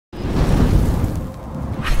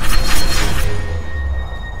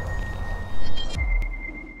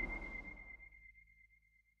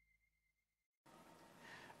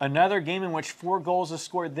Another game in which 4 goals are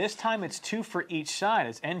scored. This time it's 2 for each side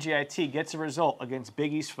as NJIT gets a result against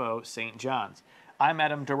Big East foe St. John's. I'm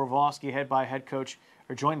Adam Dobrovolsky,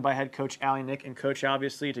 joined by head coach Allie Nick and coach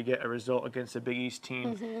obviously to get a result against a Big East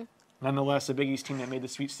team. Nonetheless, a Big East team that made the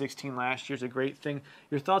Sweet 16 last year is a great thing.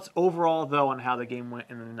 Your thoughts overall, though, on how the game went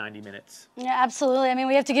in the 90 minutes? Yeah, absolutely. I mean,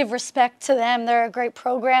 we have to give respect to them. They're a great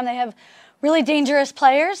program. They have really dangerous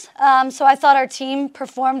players. So I thought our team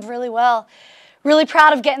performed really well. Really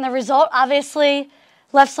proud of getting the result. Obviously,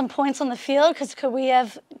 left some points on the field because could we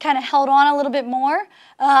have kind of held on a little bit more.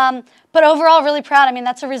 But overall, really proud. I mean,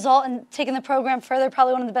 that's a result, and taking the program further,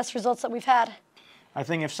 probably one of the best results that we've had. I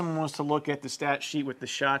think if someone was to look at the stat sheet with the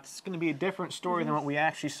shots, it's going to be a different story than what we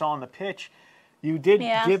actually saw on the pitch. You did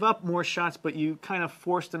give up more shots, but you kind of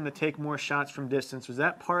forced them to take more shots from distance. Was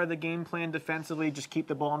that part of the game plan defensively, just keep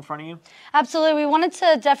the ball in front of you? Absolutely. We wanted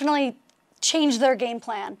to definitely change their game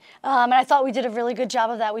plan. And I thought we did a really good job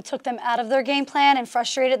of that. We took them out of their game plan and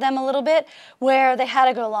frustrated them a little bit where they had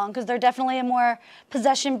to go long because they're definitely a more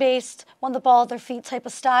possession-based, want the ball at their feet type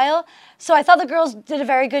of style. So I thought the girls did a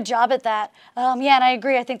very good job at that. Yeah, and I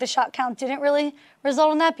agree. I think the shot count didn't really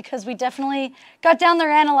result in that because we definitely got down their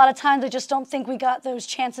end. A lot of times I just don't think we got those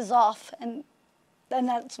chances off, and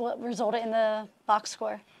that's what resulted in the box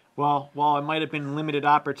score. Well, while it might have been limited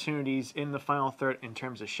opportunities in the final third in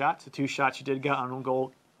terms of shots, the 2 shots you did get on one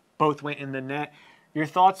goal both went in the net. Your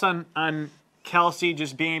thoughts on Kelsey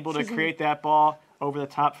just being able to create that ball over the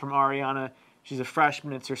top from Ariana? She's a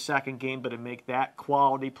freshman. It's her 2nd game, but to make that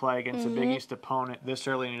quality play against a Big East opponent this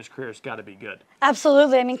early in his career has got to be good.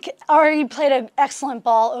 Absolutely. I mean, Ari played an excellent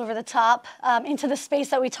ball over the top into the space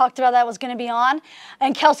that we talked about that was going to be on.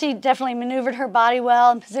 And Kelsey definitely maneuvered her body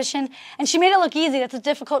well in position. And she made it look easy. That's a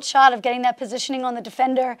difficult shot of getting that positioning on the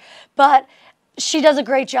defender. But she does a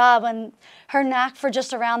great job, and her knack for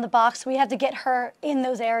just around the box, we have to get her in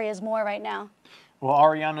those areas more right now. Well,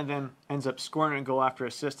 Ariana then ends up scoring a goal after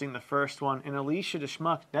assisting the first one. And Alicia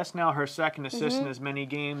DeSchmuck, that's now her 2nd assist in as many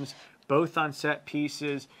games, both on set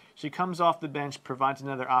pieces. She comes off the bench, provides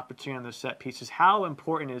another opportunity on those set pieces. How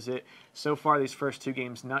important is it so far these first 2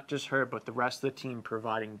 games, not just her, but the rest of the team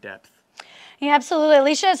providing depth? Yeah, absolutely.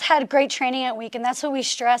 Alicia has had great training at week, and that's what we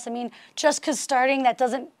stress. I mean, just because starting, that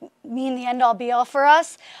doesn't mean the end-all, be-all for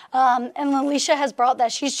us. And Alicia has brought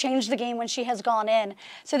that. She's changed the game when she has gone in.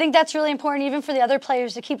 So I think that's really important, even for the other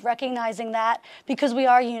players, to keep recognizing that because we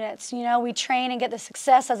are units. You know, we train and get the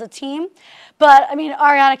success as a team. But, I mean,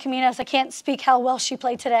 Ariana Caminos, I can't speak how well she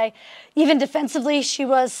played today. Even defensively, she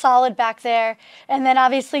was solid back there. And then,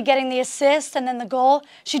 obviously, getting the assist and then the goal,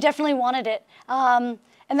 she definitely wanted it.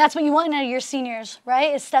 And that's what you want out of your seniors,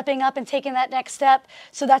 right, is stepping up and taking that next step.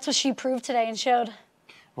 So that's what she proved today and showed.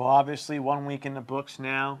 Well, obviously, 1 week in the books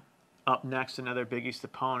now. Up next, another Big East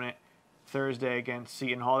opponent, Thursday against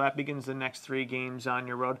Seton Hall. That begins the next 3 games on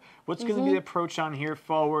your road. What's going to be the approach on here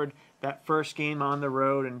forward, that first game on the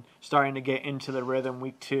road and starting to get into the rhythm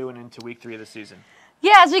week 2 and into week 3 of the season?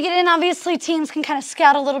 Yeah, as we get in, obviously teams can kind of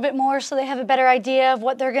scout a little bit more so they have a better idea of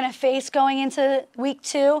what they're going to face going into week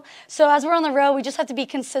 2. So as we're on the road, we just have to be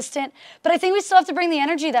consistent. But I think we still have to bring the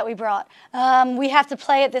energy that we brought. We have to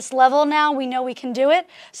play at this level now. We know we can do it.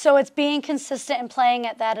 So it's being consistent and playing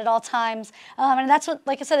at that at all times. And that's what,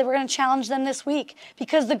 like I said, we're going to challenge them this week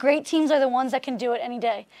because the great teams are the ones that can do it any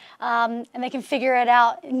day. And they can figure it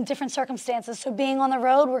out in different circumstances. So being on the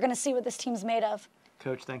road, we're going to see what this team's made of.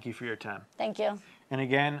 Coach, thank you for your time. Thank you. And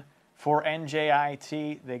again, for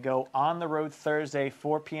NJIT, they go on the road Thursday,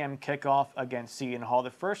 4 p.m. kickoff against Seton Hall. The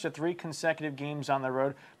first of 3 consecutive games on the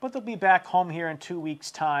road, but they'll be back home here in 2 weeks'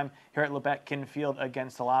 time here at Lebetkin Field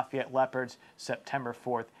against the Lafayette Leopards, September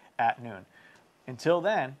 4th at noon. Until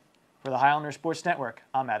then, for the Highlander Sports Network,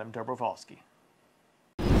 I'm Adam Dobrovolsky.